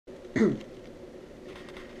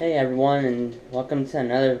Hey everyone, and welcome to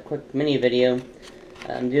another quick mini video.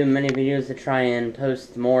 I'm doing many videos to try and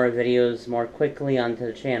post more videos more quickly onto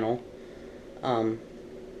the channel. And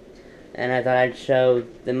I thought I'd show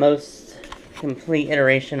the most complete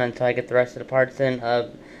iteration until I get the rest of the parts in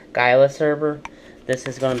of Gila Server. This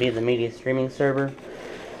is going to be the media streaming server.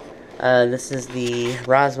 This is the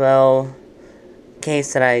Rosewill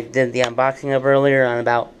case that I did the unboxing of earlier on it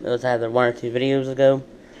was either 1 or 2 videos ago.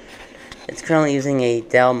 It's currently using a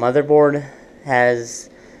Dell motherboard. Has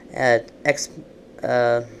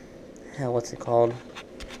what's it called?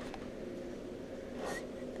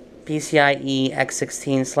 PCIe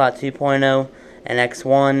X16 slot 2.0 and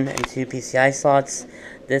X1 and 2 PCI slots.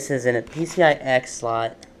 This is in a PCI X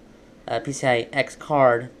slot, PCI X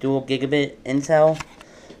card, dual gigabit Intel.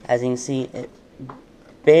 As you can see, it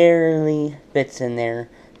barely fits in there.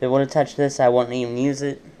 If it would have touched this, I wouldn't even use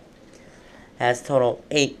it. Has total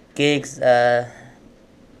 8 gigs,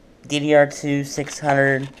 DDR2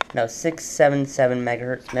 677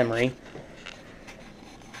 megahertz memory.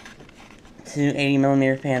 2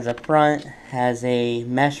 80mm fans up front. Has a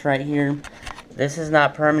mesh right here. This is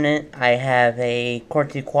not permanent. I have a Core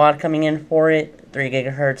 2 quad coming in for it. 3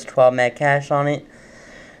 gigahertz, 12 meg cache on it.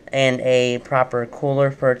 And a proper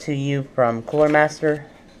cooler for a 2U from Cooler Master.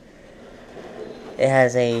 It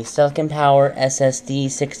has a Silicon Power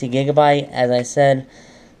SSD 60 gigabyte. As I said,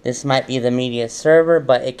 this might be the media server,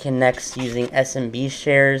 but it connects using SMB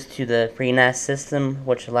shares to the free NAS system,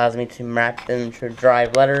 which allows me to map them to a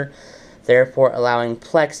drive letter, therefore allowing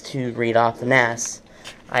Plex to read off the NAS.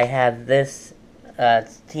 I have this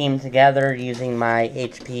teamed together using my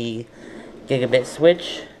HP gigabit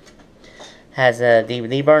switch. Has a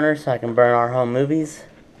DVD burner so I can burn our home movies.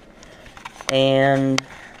 And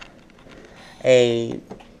a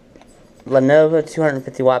Lenovo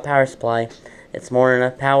 250 watt power supply. It's more than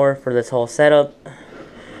enough power for this whole setup.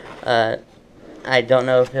 I don't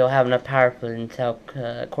know if it'll have enough power for the Intel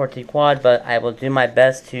Core 2 quad, but I will do my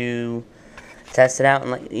best to test it out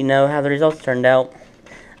and let you know how the results turned out.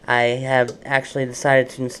 I have actually decided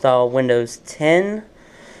to install Windows 10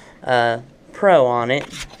 Pro on it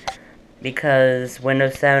because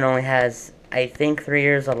Windows 7 only has, I think, 3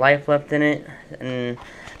 years of life left in it, and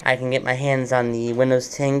I can get my hands on the Windows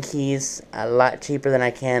 10 keys a lot cheaper than I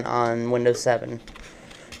can on Windows 7.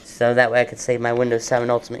 So that way I could save my Windows 7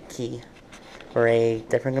 Ultimate key for a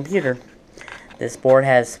different computer. This board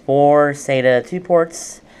has 4 SATA 2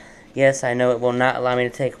 ports. Yes, I know it will not allow me to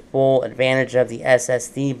take full advantage of the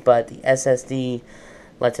SSD, but the SSD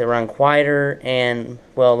lets it run quieter and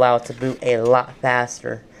will allow it to boot a lot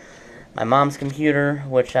faster. My mom's computer,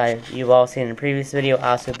 which you've all seen in a previous video,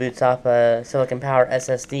 also boots off a Silicon Power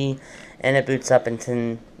SSD, and it boots up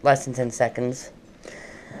in less than 10 seconds.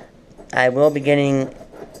 I will be getting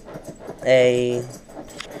a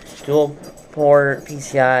dual port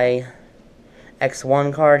PCI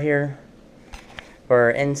X1 card here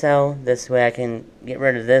for Intel. This way I can get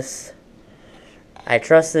rid of this. I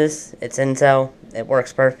trust this. It's Intel. It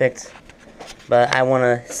works perfect. But I want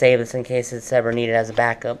to save this in case it's ever needed as a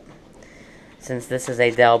backup. Since this is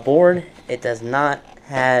a Dell board, it does not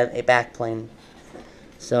have a backplane.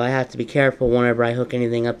 So I have to be careful whenever I hook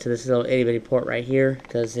anything up to this little itty bitty port right here,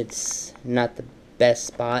 because it's not the best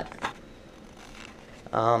spot.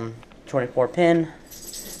 24 pin,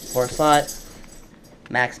 4 slot,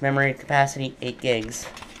 max memory capacity 8 gigs.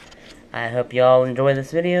 I hope y'all enjoy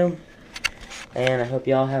this video, and I hope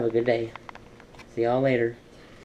y'all have a good day. See y'all later.